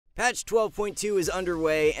Patch 12.2 is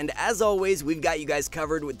underway, and as always, we've got you guys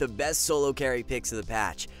covered with the best solo carry picks of the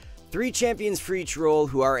patch. 3 champions for each role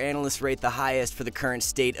who our analysts rate the highest for the current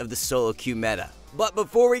state of the solo queue meta. But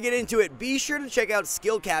before we get into it, be sure to check out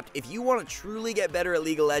SkillCapped if you want to truly get better at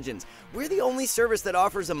League of Legends. We're the only service that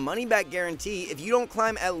offers a money-back guarantee if you don't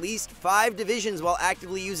climb at least 5 divisions while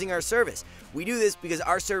actively using our service. We do this because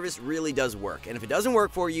our service really does work, and if it doesn't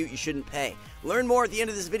work for you, you shouldn't pay. Learn more at the end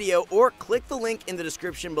of this video or click the link in the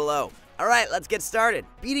description below. Alright, let's get started.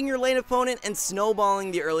 Beating your lane opponent and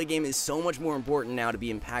snowballing the early game is so much more important now to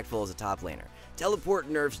be impactful as a top laner. Teleport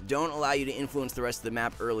nerfs don't allow you to influence the rest of the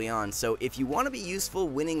map early on, so if you want to be useful,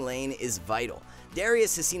 winning lane is vital.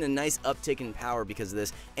 Darius has seen a nice uptick in power because of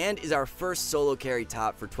this, and is our first solo carry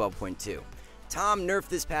top for 12.2. Tom nerf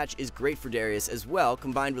this patch is great for Darius as well,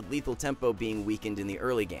 combined with lethal tempo being weakened in the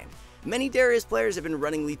early game. Many Darius players have been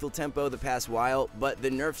running lethal tempo the past while, but the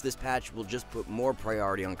nerfs this patch will just put more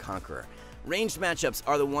priority on Conqueror. Ranged matchups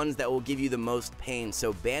are the ones that will give you the most pain,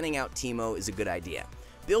 so banning out Teemo is a good idea.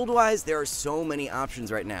 Build-wise, there are so many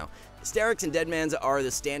options right now. Sterix and Deadmans are the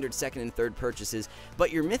standard second and third purchases,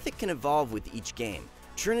 but your Mythic can evolve with each game.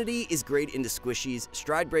 Trinity is great into squishies,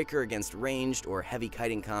 Stridebreaker against ranged or heavy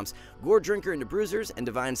kiting comps, Gore Drinker into bruisers, and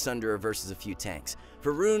Divine Sunderer versus a few tanks.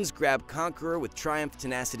 For runes, grab Conqueror with Triumph,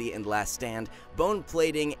 Tenacity, and Last Stand. Bone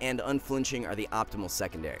Plating and Unflinching are the optimal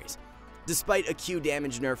secondaries. Despite a Q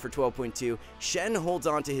damage nerf for 12.2, Shen holds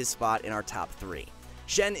on to his spot in our top 3.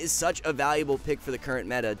 Shen is such a valuable pick for the current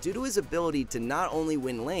meta due to his ability to not only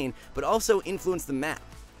win lane, but also influence the map.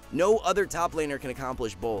 No other top laner can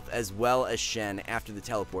accomplish both as well as Shen after the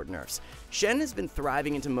teleport nerfs. Shen has been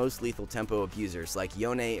thriving into most lethal tempo abusers like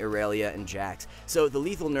Yone, Irelia, and Jax, so the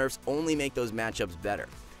lethal nerfs only make those matchups better.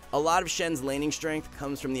 A lot of Shen's laning strength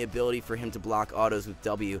comes from the ability for him to block autos with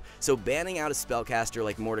W, so banning out a spellcaster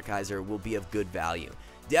like Mordekaiser will be of good value.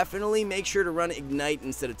 Definitely make sure to run Ignite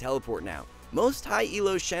instead of Teleport now. Most high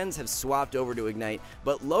elo Shens have swapped over to Ignite,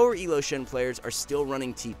 but lower elo Shen players are still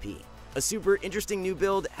running TP. A super interesting new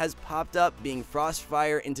build has popped up, being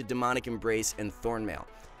Frostfire into Demonic Embrace and Thornmail.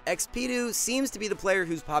 Xpidu seems to be the player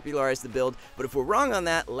who's popularized the build, but if we're wrong on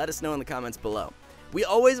that, let us know in the comments below. We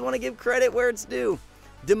always want to give credit where it's due.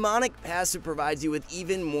 Demonic passive provides you with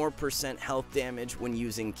even more % health damage when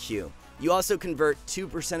using Q. You also convert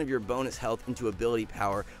 2% of your bonus health into ability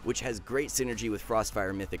power, which has great synergy with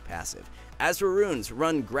Frostfire Mythic passive. As for runes,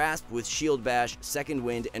 run Grasp with Shield Bash, Second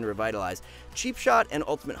Wind, and Revitalize. Cheap Shot and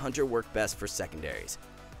Ultimate Hunter work best for secondaries.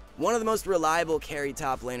 One of the most reliable carry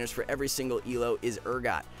top laners for every single elo is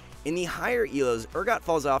Urgot. In the higher elos, Urgot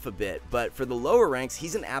falls off a bit, but for the lower ranks,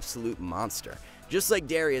 he's an absolute monster. Just like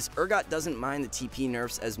Darius, Urgot doesn't mind the TP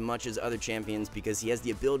nerfs as much as other champions because he has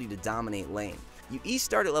the ability to dominate lane. You each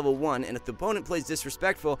start at level 1, and if the opponent plays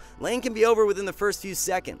disrespectful, lane can be over within the first few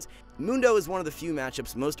seconds. Mundo is one of the few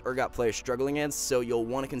matchups most Urgot players struggle against, so you'll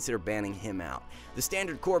want to consider banning him out. The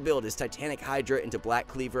standard core build is Titanic Hydra into Black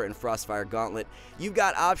Cleaver and Frostfire Gauntlet. You've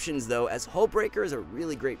got options though, as Hullbreaker is a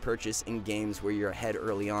really great purchase in games where you're ahead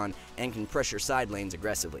early on and can pressure side lanes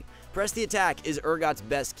aggressively. Press the Attack is Urgot's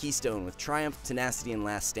best keystone with Triumph, Tenacity, and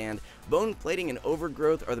Last Stand. Bone Plating and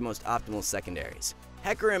Overgrowth are the most optimal secondaries.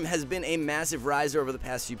 Hecarim has been a massive riser over the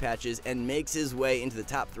past few patches and makes his way into the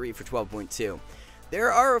top 3 for 12.2.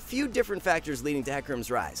 There are a few different factors leading to Hecarim's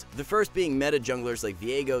rise, the first being meta junglers like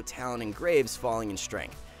Viego, Talon, and Graves falling in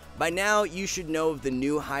strength. By now, you should know of the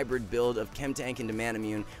new hybrid build of Chemtank into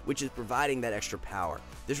Manamune, which is providing that extra power.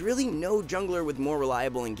 There's really no jungler with more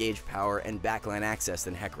reliable engage power and backline access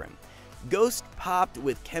than Hecarim. Ghost popped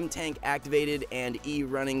with Chemtank activated and E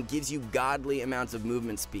running gives you godly amounts of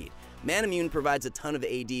movement speed. Manamune provides a ton of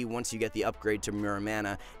AD once you get the upgrade to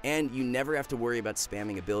Muramana, and you never have to worry about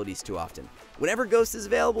spamming abilities too often. Whenever Ghost is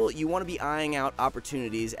available, you want to be eyeing out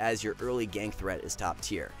opportunities as your early gank threat is top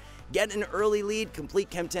tier. Get an early lead, complete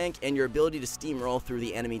Chemtank, and your ability to steamroll through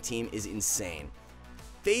the enemy team is insane.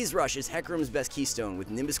 Phase Rush is Hecarim's best keystone, with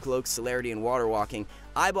Nimbus Cloak, Celerity, and Water Walking.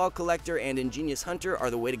 Eyeball Collector and Ingenious Hunter are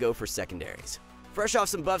the way to go for secondaries. Fresh off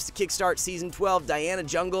some buffs to kickstart Season 12, Diana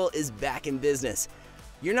Jungle is back in business.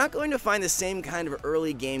 You're not going to find the same kind of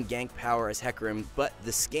early game gank power as Hecarim, but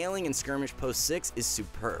the scaling and skirmish post 6 is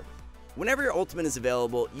superb. Whenever your ultimate is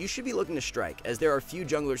available, you should be looking to strike, as there are few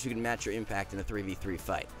junglers who can match your impact in a 3v3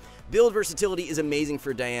 fight. Build versatility is amazing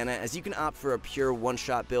for Diana, as you can opt for a pure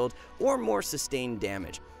one-shot build or more sustained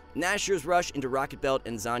damage. Nashor's Rush into Rocket Belt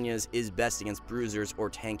and Zanya's is best against bruisers or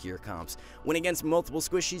tankier comps. When against multiple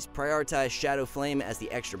squishies, prioritize Shadow Flame as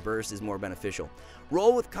the extra burst is more beneficial.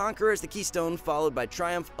 Roll with Conqueror as the keystone, followed by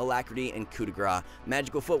Triumph, Alacrity, and Coup de Grace.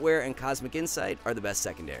 Magical Footwear and Cosmic Insight are the best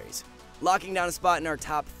secondaries. Locking down a spot in our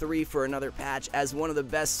top 3 for another patch as one of the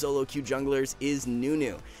best solo queue junglers is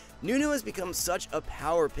Nunu. Nunu has become such a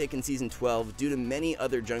power pick in Season 12 due to many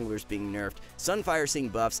other junglers being nerfed, Sunfire seeing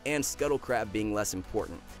buffs, and Scuttle Crab being less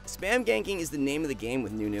important. Spam ganking is the name of the game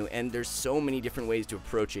with Nunu, and there's so many different ways to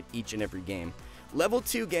approach it each and every game. Level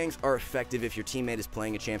 2 ganks are effective if your teammate is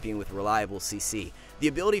playing a champion with reliable CC. The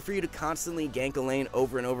ability for you to constantly gank a lane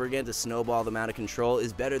over and over again to snowball them out of control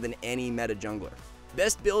is better than any meta jungler.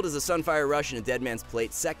 Best build is a Sunfire Rush and a Deadman's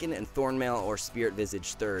Plate 2nd and Thornmail or Spirit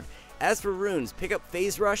Visage 3rd. As for runes, pick up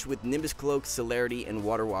Phase Rush with Nimbus Cloak, Celerity, and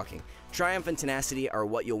Water Walking. Triumph and Tenacity are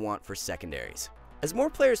what you'll want for secondaries. As more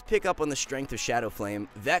players pick up on the strength of Shadow Flame,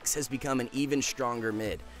 Vex has become an even stronger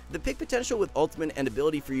mid. The pick potential with ultimate and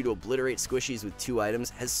ability for you to obliterate squishies with 2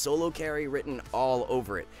 items has solo carry written all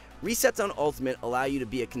over it. Resets on ultimate allow you to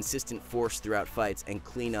be a consistent force throughout fights and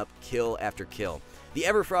clean up kill after kill. The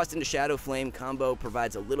Everfrost into Shadow Flame combo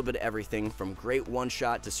provides a little bit of everything from great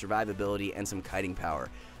one-shot to survivability and some kiting power.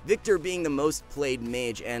 Victor, being the most played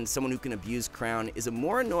mage and someone who can abuse Crown, is a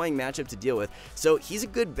more annoying matchup to deal with, so he's a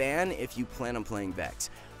good ban if you plan on playing Vex.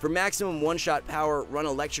 For maximum one-shot power, run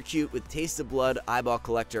Electrocute with Taste of Blood, Eyeball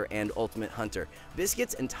Collector, and Ultimate Hunter.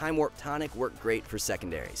 Biscuits and Time Warp Tonic work great for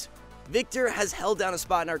secondaries. Victor has held down a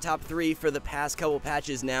spot in our top 3 for the past couple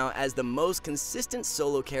patches now as the most consistent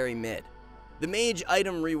solo carry mid. The mage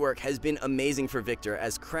item rework has been amazing for Victor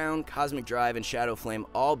as Crown, Cosmic Drive, and Shadow Flame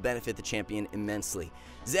all benefit the champion immensely.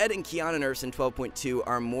 Zed and Kiana nerfs in 12.2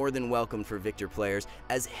 are more than welcome for Victor players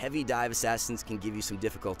as heavy dive assassins can give you some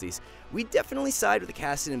difficulties. We definitely side with the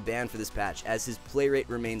casted and banned for this patch as his play rate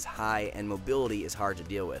remains high and mobility is hard to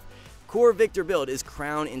deal with. Core Victor build is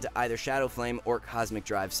Crown into either Shadow Flame or Cosmic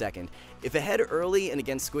Drive 2nd. If ahead early and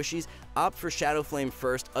against squishies, opt for Shadow Flame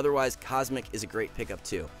first, otherwise Cosmic is a great pickup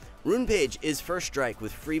too. Rune Page is First Strike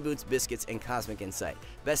with Free Boots, Biscuits, and Cosmic Insight.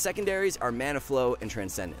 Best secondaries are Mana Flow and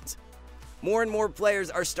Transcendence. More and more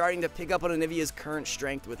players are starting to pick up on Anivia's current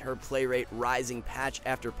strength with her play rate rising patch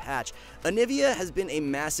after patch. Anivia has been a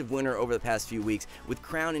massive winner over the past few weeks with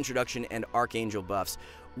Crown introduction and Archangel buffs.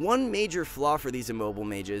 One major flaw for these immobile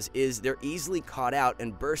mages is they're easily caught out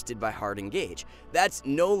and bursted by hard engage. That's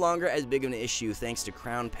no longer as big of an issue thanks to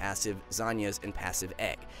Crown passive, Zanya's, and passive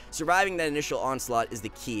Egg. Surviving that initial onslaught is the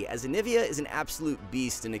key, as Anivia is an absolute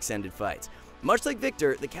beast in extended fights. Much like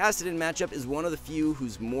Victor, the Cassidy matchup is one of the few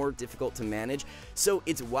who's more difficult to manage, so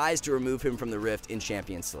it's wise to remove him from the Rift in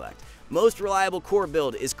Champion Select. Most reliable core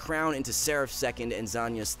build is Crown into Seraph 2nd and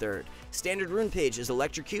Zanya's 3rd. Standard Rune Page is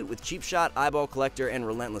Electrocute with Cheap Shot, Eyeball Collector, and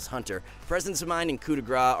Relentless Hunter. Presence of Mind and Coup de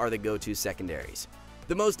Grace are the go-to secondaries.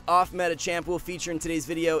 The most off-meta champ we'll feature in today's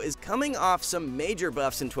video is coming off some major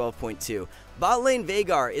buffs in 12.2. Bot lane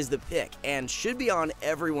Veigar is the pick and should be on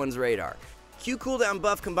everyone's radar. Q cooldown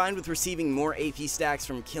buff combined with receiving more AP stacks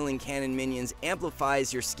from killing cannon minions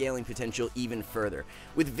amplifies your scaling potential even further.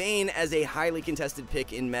 With Vayne as a highly contested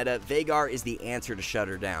pick in meta, Veigar is the answer to shut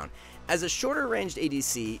her down. As a shorter ranged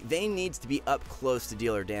ADC, Vayne needs to be up close to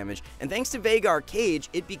deal her damage, and thanks to Veigar Cage,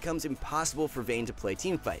 it becomes impossible for Vayne to play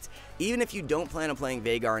teamfights. Even if you don't plan on playing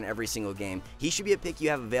Veigar in every single game, he should be a pick you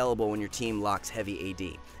have available when your team locks heavy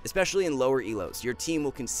AD. Especially in lower elos, your team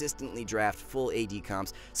will consistently draft full AD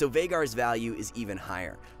comps, so Veigar's value is even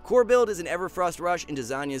higher. Core build is an Everfrost Rush into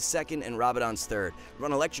Zanya's 2nd and Rabadon's 3rd.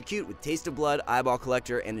 Run Electrocute with Taste of Blood, Eyeball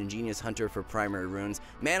Collector, and Ingenious Hunter for primary runes.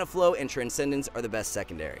 Mana Flow and Transcendence are the best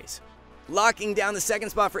secondaries. Locking down the 2nd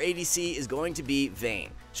spot for ADC is going to be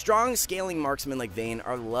Vayne. Strong scaling marksmen like Vayne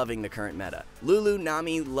are loving the current meta. Lulu,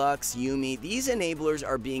 Nami, Lux, Yuumi, these enablers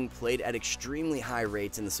are being played at extremely high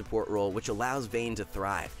rates in the support role, which allows Vayne to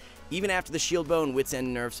thrive. Even after the Shield Bow and Wits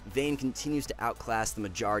End nerfs, Vayne continues to outclass the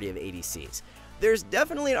majority of ADCs. There's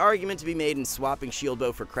definitely an argument to be made in swapping Shield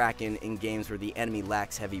Bow for Kraken in games where the enemy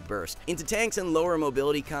lacks heavy burst. Into tanks and lower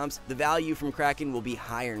mobility comps, the value from Kraken will be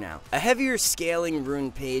higher now. A heavier scaling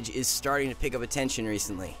Rune Page is starting to pick up attention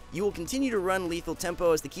recently. You will continue to run Lethal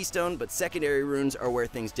Tempo as the keystone, but secondary runes are where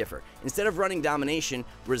things differ. Instead of running Domination,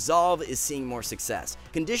 Resolve is seeing more success.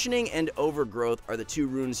 Conditioning and Overgrowth are the 2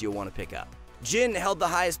 runes you'll want to pick up. Jhin held the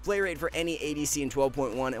highest play rate for any ADC in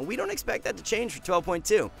 12.1, and we don't expect that to change for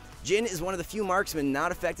 12.2. Jhin is one of the few marksmen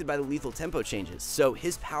not affected by the lethal tempo changes, so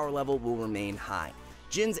his power level will remain high.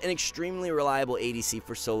 Jin's an extremely reliable ADC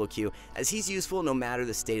for solo queue, as he's useful no matter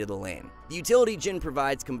the state of the lane. The utility Jhin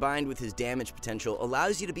provides combined with his damage potential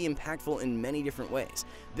allows you to be impactful in many different ways.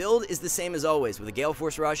 Build is the same as always, with a Gale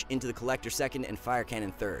Force Rush into the Collector 2nd and Fire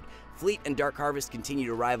Cannon 3rd. Fleet and Dark Harvest continue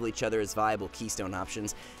to rival each other as viable keystone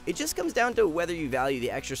options. It just comes down to whether you value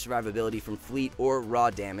the extra survivability from Fleet or raw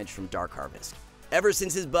damage from Dark Harvest. Ever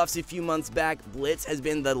since his buffs a few months back, Blitz has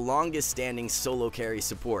been the longest standing solo carry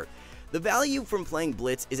support. The value from playing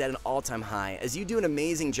Blitz is at an all-time high, as you do an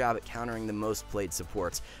amazing job at countering the most played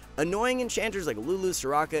supports. Annoying enchanters like Lulu,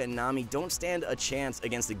 Soraka, and Nami don't stand a chance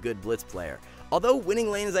against a good Blitz player. Although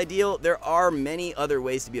winning lane is ideal, there are many other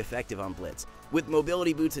ways to be effective on Blitz. With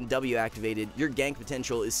mobility boots and W activated, your gank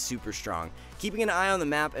potential is super strong. Keeping an eye on the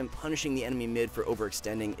map and punishing the enemy mid for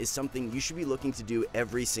overextending is something you should be looking to do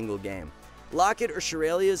every single game. Locket or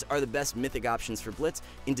Shirelias are the best mythic options for Blitz,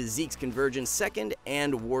 into Zeke's Convergence 2nd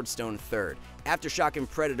and Wardstone 3rd. Aftershock and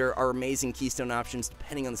Predator are amazing keystone options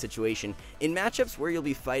depending on the situation. In matchups where you'll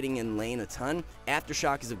be fighting in lane a ton,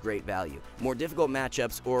 Aftershock is of great value. More difficult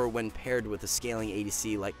matchups or when paired with a scaling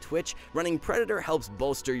ADC like Twitch, running Predator helps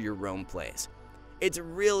bolster your roam plays. It's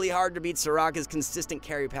really hard to beat Soraka's consistent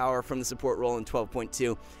carry power from the support role in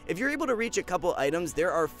 12.2. If you're able to reach a couple items,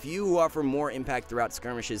 there are few who offer more impact throughout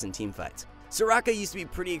skirmishes and teamfights. Soraka used to be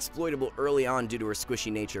pretty exploitable early on due to her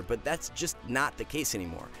squishy nature, but that's just not the case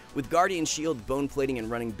anymore. With Guardian Shield, Bone Plating,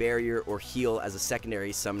 and running Barrier or Heal as a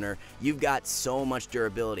secondary summoner, you've got so much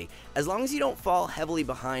durability. As long as you don't fall heavily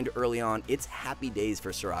behind early on, it's happy days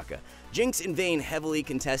for Soraka. Jinx and Vayne, heavily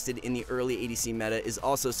contested in the early ADC meta, is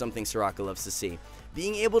also something Soraka loves to see.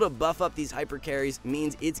 Being able to buff up these hyper carries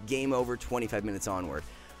means it's game over 25 minutes onward.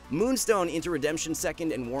 Moonstone into Redemption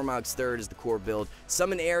 2nd and Warmog's 3rd is the core build.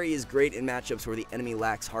 Summon Aerie is great in matchups where the enemy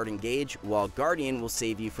lacks hard engage, while Guardian will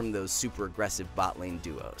save you from those super aggressive bot lane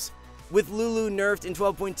duos. With Lulu nerfed in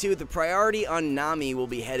 12.2, the priority on Nami will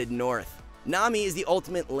be headed north. Nami is the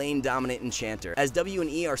ultimate lane dominant enchanter, as W and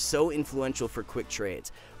E are so influential for quick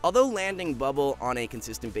trades. Although landing Bubble on a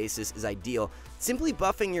consistent basis is ideal, simply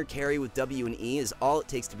buffing your carry with W and E is all it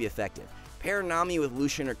takes to be effective. Pair Nami with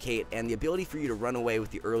Lucian or Kate, and the ability for you to run away with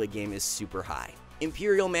the early game is super high.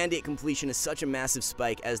 Imperial Mandate completion is such a massive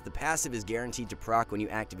spike, as the passive is guaranteed to proc when you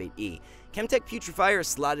activate E. Chemtech Putrefier is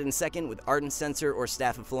slotted in 2nd with Ardent Sensor or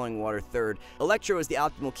Staff of Flowing Water 3rd. Electro is the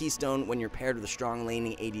optimal keystone when you're paired with a strong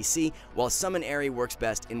laning ADC, while Summon Aerie works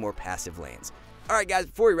best in more passive lanes. Alright guys,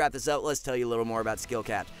 before we wrap this up, let's tell you a little more about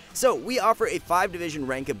SkillCapped. So, we offer a 5-division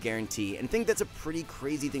rank-up guarantee, and think that's a pretty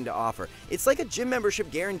crazy thing to offer. It's like a gym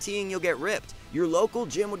membership guaranteeing you'll get ripped. Your local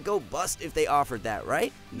gym would go bust if they offered that,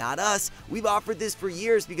 right? Not us. We've offered this for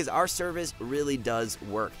years because our service really does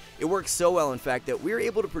work. It works so well, in fact, that we're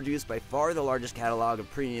able to produce by far the largest catalog of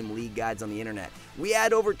premium league guides on the internet. We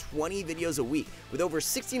add over 20 videos a week, with over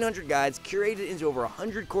 1,600 guides curated into over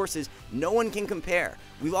 100 courses no one can compare.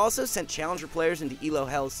 We've also sent challenger players into ELO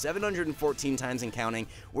Hell 714 times and counting,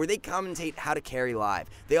 where they commentate how to carry live.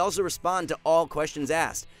 They also respond to all questions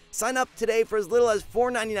asked. Sign up today for as little as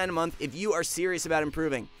 $4.99 a month if you are serious about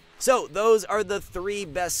improving. So, those are the 3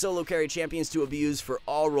 best solo carry champions to abuse for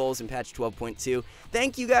all roles in patch 12.2.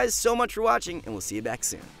 Thank you guys so much for watching, and we'll see you back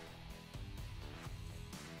soon.